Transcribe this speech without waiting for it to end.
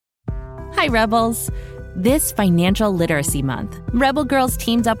Hi, Rebels. This Financial Literacy Month, Rebel Girls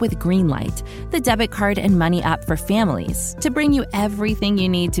teamed up with Greenlight, the debit card and money app for families, to bring you everything you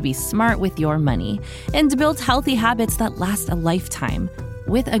need to be smart with your money and to build healthy habits that last a lifetime.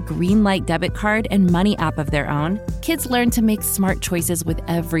 With a Greenlight debit card and money app of their own, kids learn to make smart choices with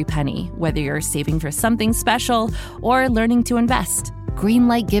every penny, whether you're saving for something special or learning to invest.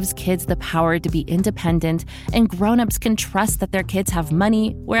 Greenlight gives kids the power to be independent, and grown-ups can trust that their kids have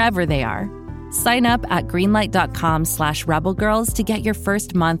money wherever they are. Sign up at greenlight.com/rebelgirls to get your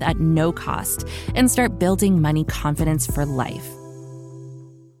first month at no cost and start building money confidence for life.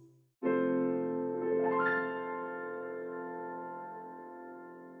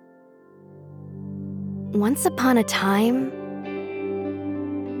 Once upon a time,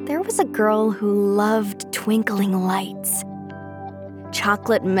 there was a girl who loved twinkling lights,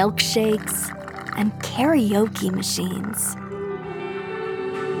 chocolate milkshakes, and karaoke machines.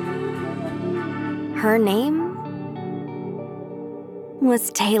 Her name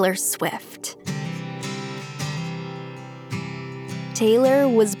was Taylor Swift. Taylor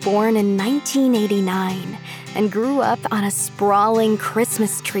was born in 1989 and grew up on a sprawling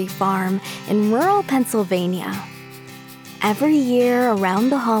Christmas tree farm in rural Pennsylvania. Every year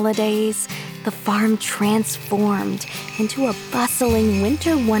around the holidays, the farm transformed into a bustling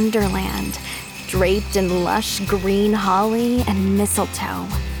winter wonderland, draped in lush green holly and mistletoe.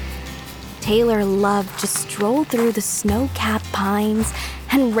 Taylor loved to stroll through the snow-capped pines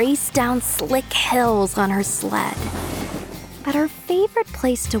and race down slick hills on her sled. But her favorite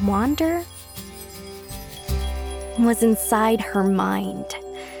place to wander was inside her mind.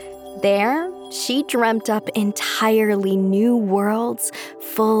 There, she dreamt up entirely new worlds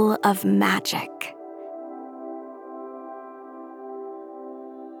full of magic.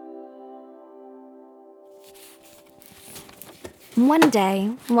 One day,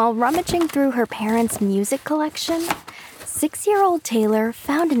 while rummaging through her parents' music collection, 6-year-old Taylor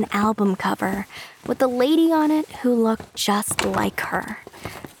found an album cover with a lady on it who looked just like her.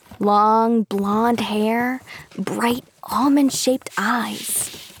 Long, blonde hair, bright, almond-shaped eyes.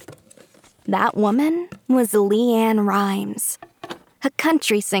 That woman was LeAnn Rimes, a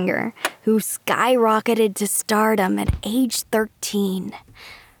country singer who skyrocketed to stardom at age 13.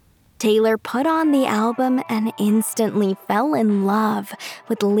 Taylor put on the album and instantly fell in love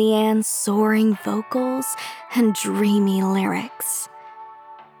with LeAnn's soaring vocals and dreamy lyrics.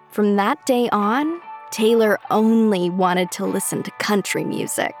 From that day on, Taylor only wanted to listen to country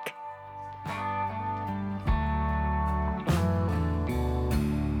music.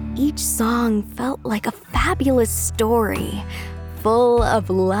 Each song felt like a fabulous story, full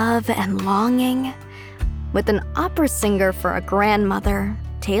of love and longing. With an opera singer for a grandmother,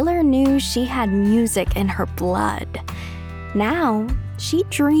 Taylor knew she had music in her blood. Now, she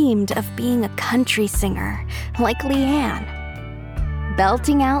dreamed of being a country singer like LeAnn,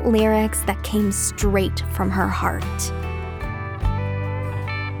 belting out lyrics that came straight from her heart.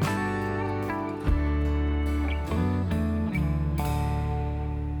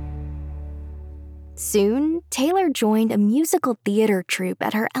 Soon, Taylor joined a musical theater troupe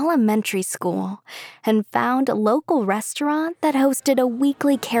at her elementary school and found a local restaurant that hosted a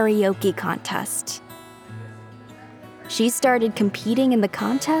weekly karaoke contest. She started competing in the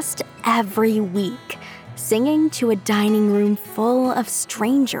contest every week, singing to a dining room full of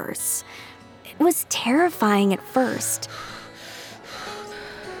strangers. It was terrifying at first,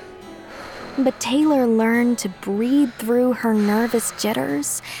 but Taylor learned to breathe through her nervous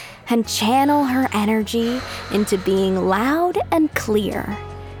jitters and channel her energy into being loud and clear.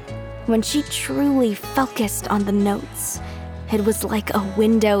 When she truly focused on the notes, it was like a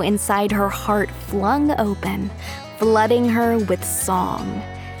window inside her heart flung open, flooding her with song.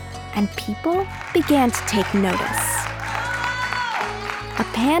 And people began to take notice. A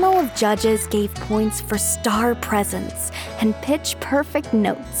panel of judges gave points for star presence and pitch-perfect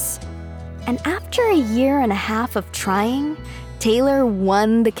notes. And after a year and a half of trying, Taylor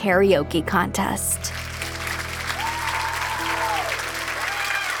won the karaoke contest.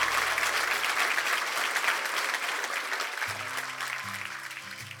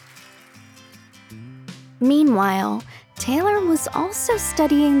 Meanwhile, Taylor was also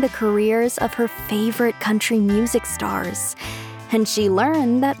studying the careers of her favorite country music stars, and she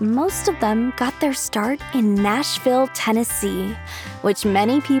learned that most of them got their start in Nashville, Tennessee, which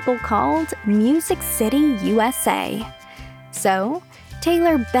many people called Music City, USA. So,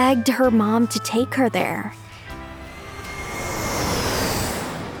 Taylor begged her mom to take her there.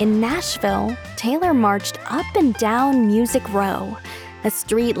 In Nashville, Taylor marched up and down Music Row, a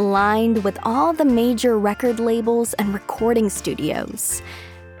street lined with all the major record labels and recording studios.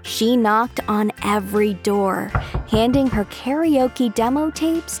 She knocked on every door, handing her karaoke demo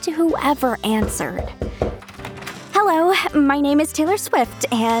tapes to whoever answered. Hello, my name is Taylor Swift,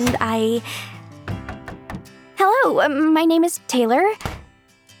 and Hello, my name is Taylor.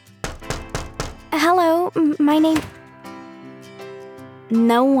 Hello, my name...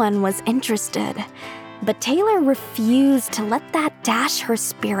 No one was interested, but Taylor refused to let that dash her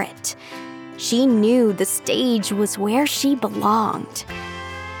spirit. She knew the stage was where she belonged.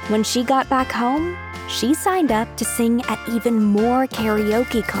 When she got back home, she signed up to sing at even more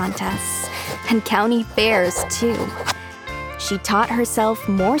karaoke contests and county fairs, too. She taught herself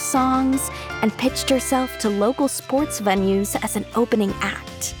more songs and pitched herself to local sports venues as an opening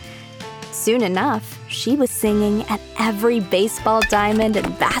act. Soon enough, she was singing at every baseball diamond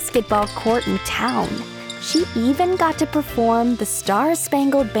and basketball court in town. She even got to perform the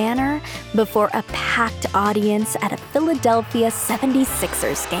Star-Spangled Banner before a packed audience at a Philadelphia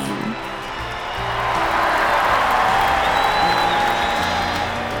 76ers game.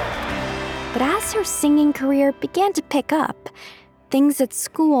 But as her singing career began to pick up, things at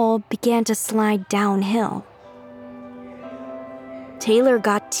school began to slide downhill. Taylor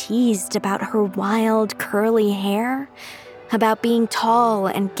got teased about her wild, curly hair, about being tall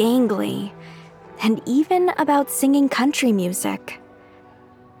and gangly, and even about singing country music.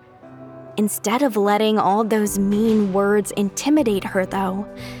 Instead of letting all those mean words intimidate her, though,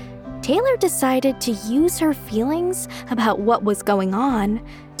 Taylor decided to use her feelings about what was going on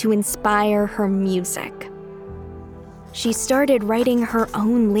to inspire her music. She started writing her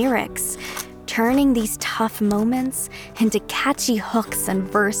own lyrics, turning these tough moments into catchy hooks and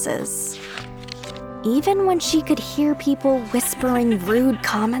verses. Even when she could hear people whispering rude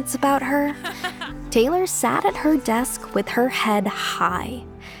comments about her, Taylor sat at her desk with her head high.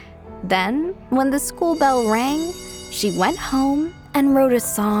 Then, when the school bell rang, she went home and wrote a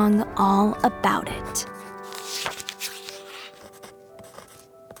song all about it.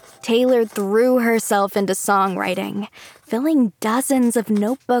 Taylor threw herself into songwriting, filling dozens of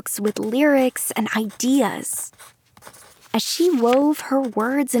notebooks with lyrics and ideas. As she wove her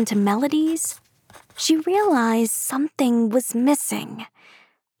words into melodies, she realized something was missing: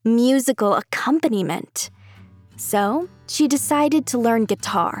 musical accompaniment. So she decided to learn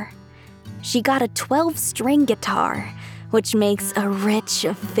guitar. She got a 12-string guitar, which makes a rich,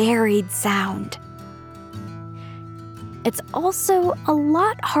 varied sound. It's also a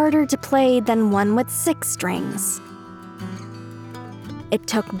lot harder to play than one with 6 strings. It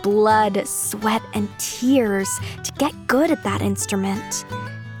took blood, sweat, and tears to get good at that instrument.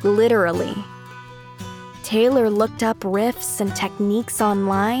 Literally. Taylor looked up riffs and techniques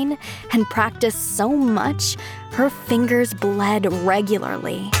online and practiced so much, her fingers bled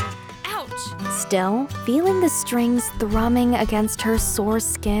regularly. Ouch! Still, feeling the strings thrumming against her sore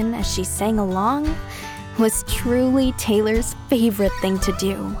skin as she sang along was truly Taylor's favorite thing to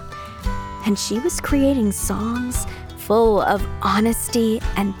do. And she was creating songs full of honesty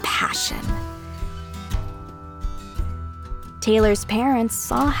and passion. Taylor's parents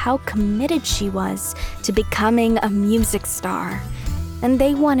saw how committed she was to becoming a music star, and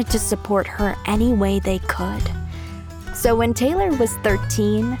they wanted to support her any way they could. So when Taylor was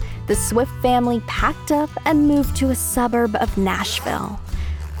 13, the Swift family packed up and moved to a suburb of Nashville.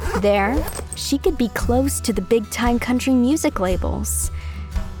 There, she could be close to the big-time country music labels.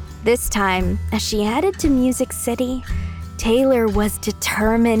 This time, as she headed to Music City, Taylor was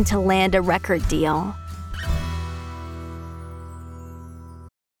determined to land a record deal.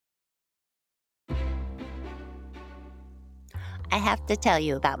 I have to tell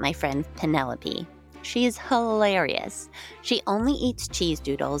you about my friend Penelope. She is hilarious. She only eats cheese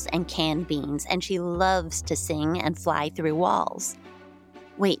doodles and canned beans, and she loves to sing and fly through walls.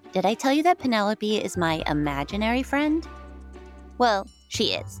 Wait, did I tell you that Penelope is my imaginary friend? Well,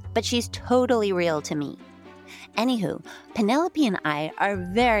 she is, but she's totally real to me. Anywho, Penelope and I are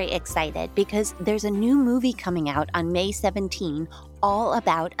very excited because there's a new movie coming out on May 17 all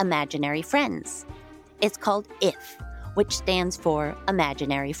about imaginary friends. It's called IF, which stands for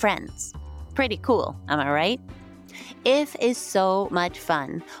Imaginary Friends. Pretty cool, am I right? IF is so much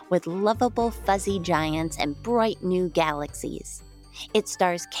fun, with lovable fuzzy giants and bright new galaxies. It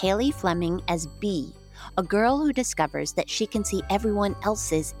stars Kaylee Fleming as Bee, a girl who discovers that she can see everyone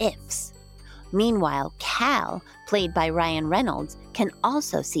else's ifs. Meanwhile, Cal, played by Ryan Reynolds, can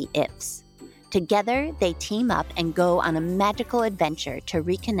also see ifs. Together, they team up and go on a magical adventure to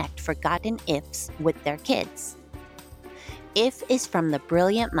reconnect forgotten ifs with their kids. IF is from the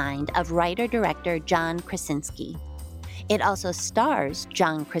brilliant mind of writer-director John Krasinski. It also stars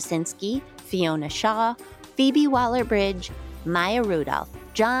John Krasinski, Fiona Shaw, Phoebe Waller-Bridge, Maya Rudolph,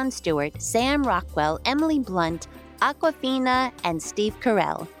 Jon Stewart, Sam Rockwell, Emily Blunt, Awkwafina, and Steve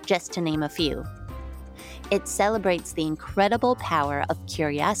Carell, just to name a few. It celebrates the incredible power of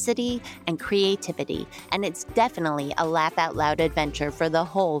curiosity and creativity, and it's definitely a laugh-out-loud adventure for the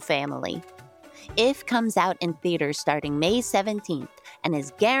whole family. If comes out in theaters starting May 17th and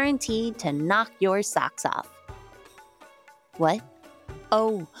is guaranteed to knock your socks off. What?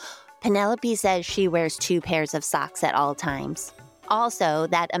 Oh, Penelope says she wears 2 pairs of socks at all times. Also,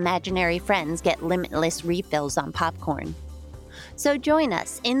 that imaginary friends get limitless refills on popcorn. So join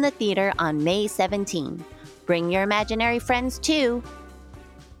us in the theater on May 17. Bring your imaginary friends too.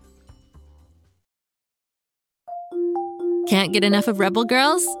 Can't get enough of Rebel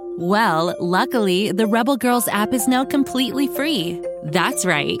Girls? Well, luckily, the Rebel Girls app is now completely free. That's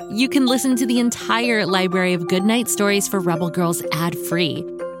right, you can listen to the entire library of goodnight stories for Rebel Girls ad-free.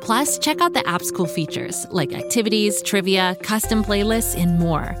 Plus, check out the app's cool features like activities, trivia, custom playlists, and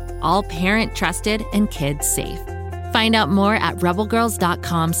more. All parent-trusted and kids-safe. Find out more at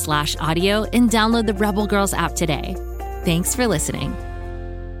rebelgirls.com/audio and download the Rebel Girls app today. Thanks for listening.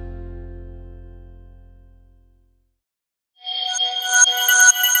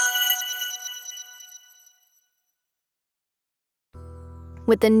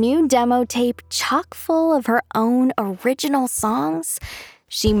 With the new demo tape chock full of her own original songs,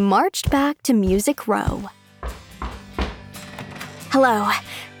 she marched back to Music Row. Hello,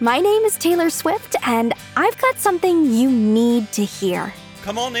 my name is Taylor Swift, and I've got something you need to hear.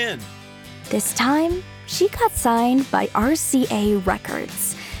 Come on in. This time, she got signed by RCA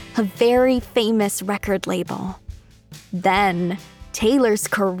Records, a very famous record label. Then, Taylor's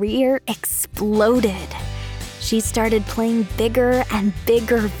career exploded. She started playing bigger and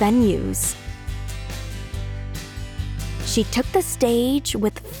bigger venues. She took the stage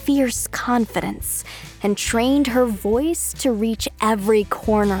with fierce confidence and trained her voice to reach every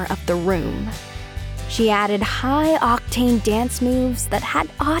corner of the room. She added high-octane dance moves that had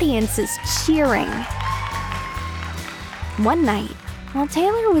audiences cheering. One night, while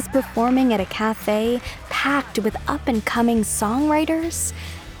Taylor was performing at a cafe packed with up-and-coming songwriters,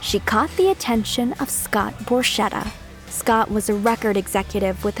 she caught the attention of Scott Borchetta. Scott was a record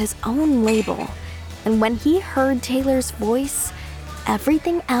executive with his own label, and when he heard Taylor's voice,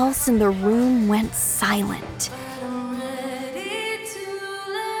 everything else in the room went silent.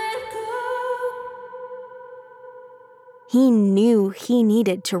 He knew he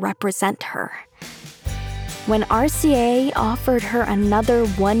needed to represent her. When RCA offered her another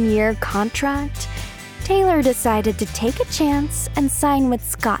 1-year contract, Taylor decided to take a chance and sign with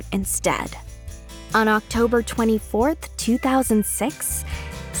Scott instead. On October 24th, 2006,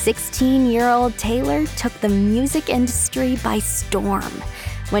 16-year-old Taylor took the music industry by storm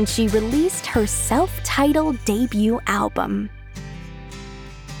when she released her self-titled debut album.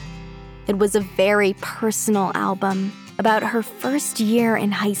 It was a very personal album about her first year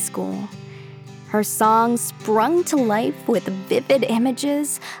in high school. Her songs sprung to life with vivid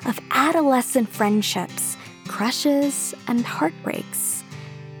images of adolescent friendships, crushes, and heartbreaks.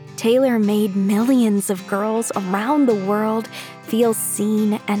 Taylor made millions of girls around the world feel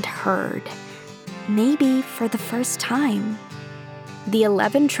seen and heard, maybe for the first time. The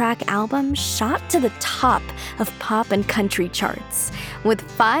 11-track album shot to the top of pop and country charts, with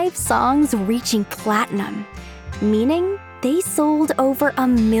 5 songs reaching platinum, meaning they sold over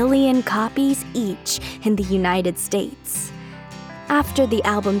 1 million copies each in the United States. After the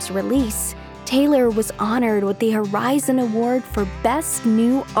album's release, Taylor was honored with the Horizon Award for Best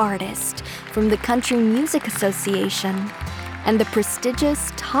New Artist from the Country Music Association and the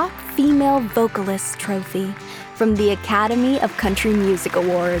prestigious Top Female Vocalist Trophy from the Academy of Country Music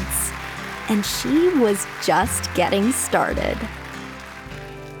Awards. And she was just getting started.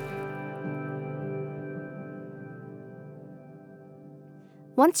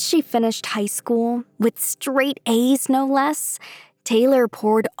 Once she finished high school, with straight A's no less, Taylor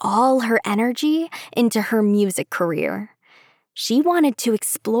poured all her energy into her music career. She wanted to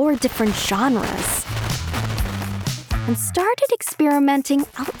explore different genres and started experimenting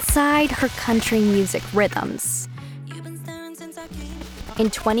outside her country music rhythms.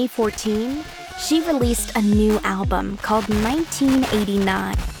 In 2014, she released a new album called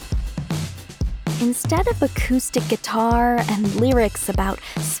 1989. Instead of acoustic guitar and lyrics about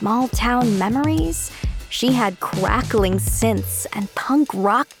small-town memories, she had crackling synths and punk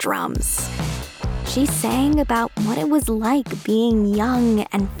rock drums. She sang about what it was like being young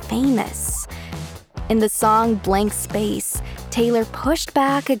and famous. In the song Blank Space, Taylor pushed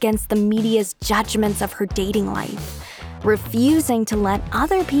back against the media's judgments of her dating life, refusing to let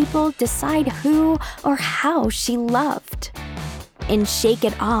other people decide who or how she loved. In Shake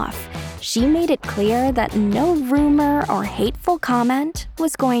It Off, she made it clear that no rumor or hateful comment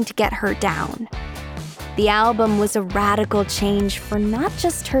was going to get her down. The album was a radical change for not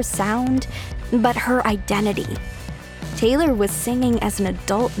just her sound, but her identity. Taylor was singing as an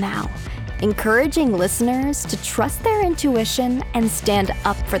adult now, encouraging listeners to trust their intuition and stand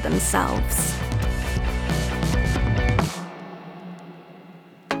up for themselves.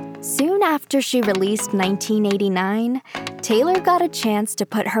 Soon after she released 1989, Taylor got a chance to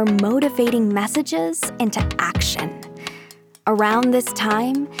put her motivating messages into action. Around this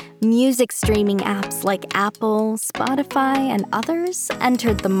time, music streaming apps like Apple, Spotify, and others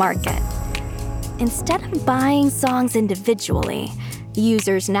entered the market. Instead of buying songs individually,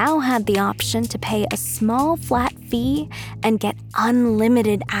 users now had the option to pay a small flat fee and get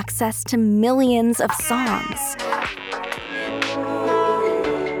unlimited access to millions of songs.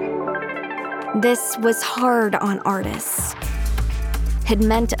 This was hard on artists. It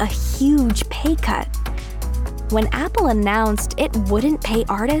meant a huge pay cut. When Apple announced it wouldn't pay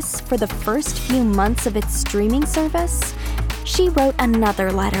artists for the first few months of its streaming service, she wrote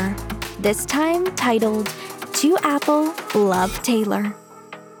another letter, this time titled, "To Apple, Love Taylor."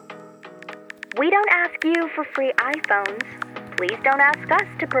 We don't ask you for free iPhones. Please don't ask us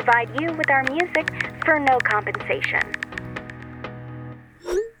to provide you with our music for no compensation.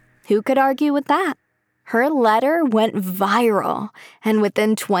 Who could argue with that? Her letter went viral, and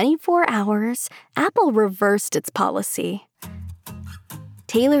within 24 hours, Apple reversed its policy.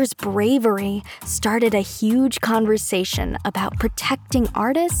 Taylor's bravery started a huge conversation about protecting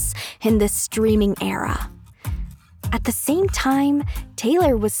artists in this streaming era. At the same time,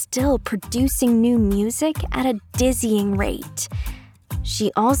 Taylor was still producing new music at a dizzying rate.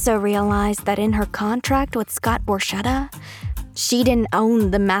 She also realized that in her contract with Scott Borchetta, she didn't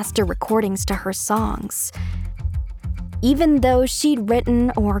own the master recordings to her songs. Even though she'd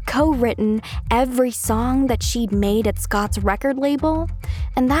written or co-written every song that she'd made at Scott's record label,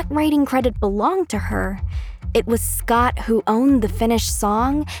 and that writing credit belonged to her, it was Scott who owned the finished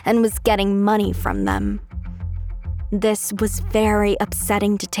song and was getting money from them. This was very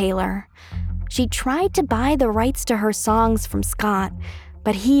upsetting to Taylor. She tried to buy the rights to her songs from Scott,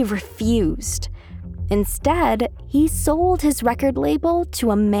 but he refused. Instead, he sold his record label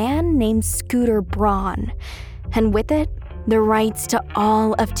to a man named Scooter Braun, and with it, the rights to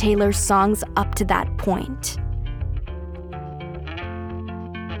all of Taylor's songs up to that point.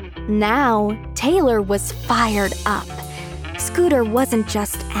 Now, Taylor was fired up. Scooter wasn't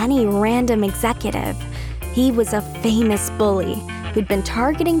just any random executive. He was a famous bully who'd been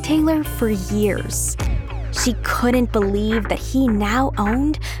targeting Taylor for years. She couldn't believe that he now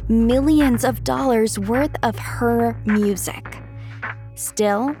owned millions of dollars worth of her music.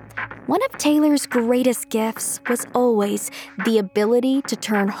 Still, one of Taylor's greatest gifts was always the ability to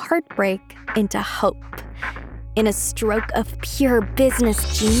turn heartbreak into hope. In a stroke of pure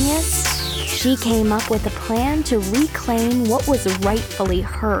business genius, she came up with a plan to reclaim what was rightfully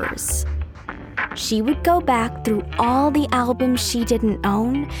hers. She would go back through all the albums she didn't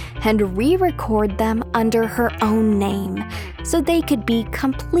own and re-record them under her own name so they could be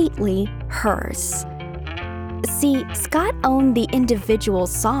completely hers. See, Scott owned the individual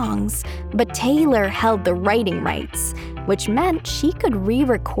songs, but Taylor held the writing rights, which meant she could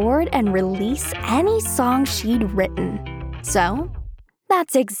re-record and release any song she'd written. So,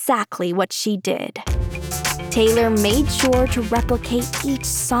 that's exactly what she did. Taylor made sure to replicate each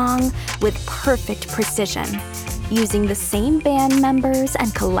song with perfect precision, using the same band members and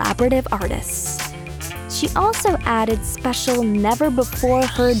collaborative artists. She also added special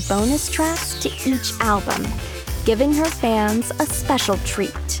never-before-heard bonus tracks to each album, giving her fans a special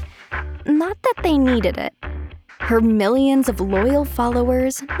treat. Not that they needed it. Her millions of loyal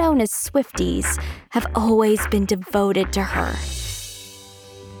followers, known as Swifties, have always been devoted to her.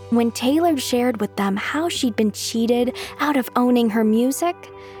 When Taylor shared with them how she'd been cheated out of owning her music,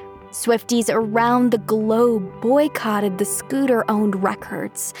 Swifties around the globe boycotted the Scooter-owned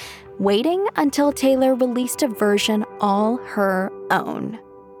records, waiting until Taylor released a version all her own.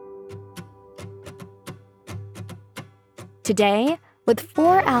 Today, with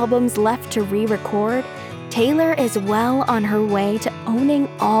 4 albums left to re-record, Taylor is well on her way to owning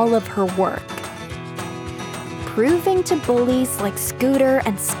all of her work, proving to bullies like Scooter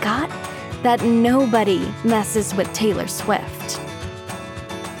and Scott that nobody messes with Taylor Swift.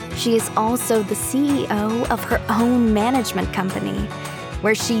 She is also the CEO of her own management company,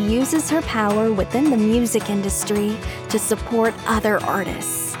 where she uses her power within the music industry to support other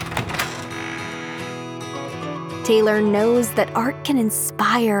artists. Taylor knows that art can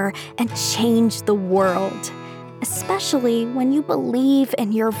inspire and change the world. especially when you believe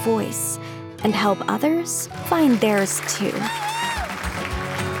in your voice and help others find theirs too.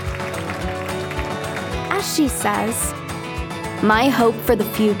 As she says, my hope for the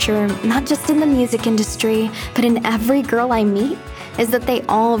future, not just in the music industry, but in every girl I meet, is that they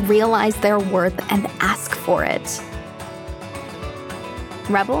all realize their worth and ask for it.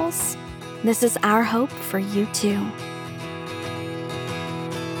 Rebels, this is our hope for you too.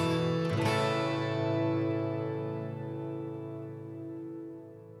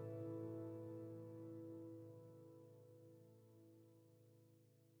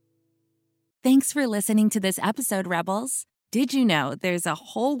 Thanks for listening to this episode, Rebels. Did you know there's a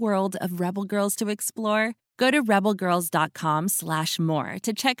whole world of Rebel Girls to explore? Go to rebelgirls.com/more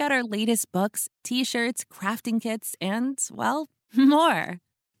to check out our latest books, t-shirts, crafting kits, and, well, more.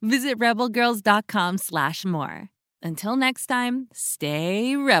 Visit rebelgirls.com/more. Until next time,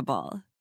 stay Rebel.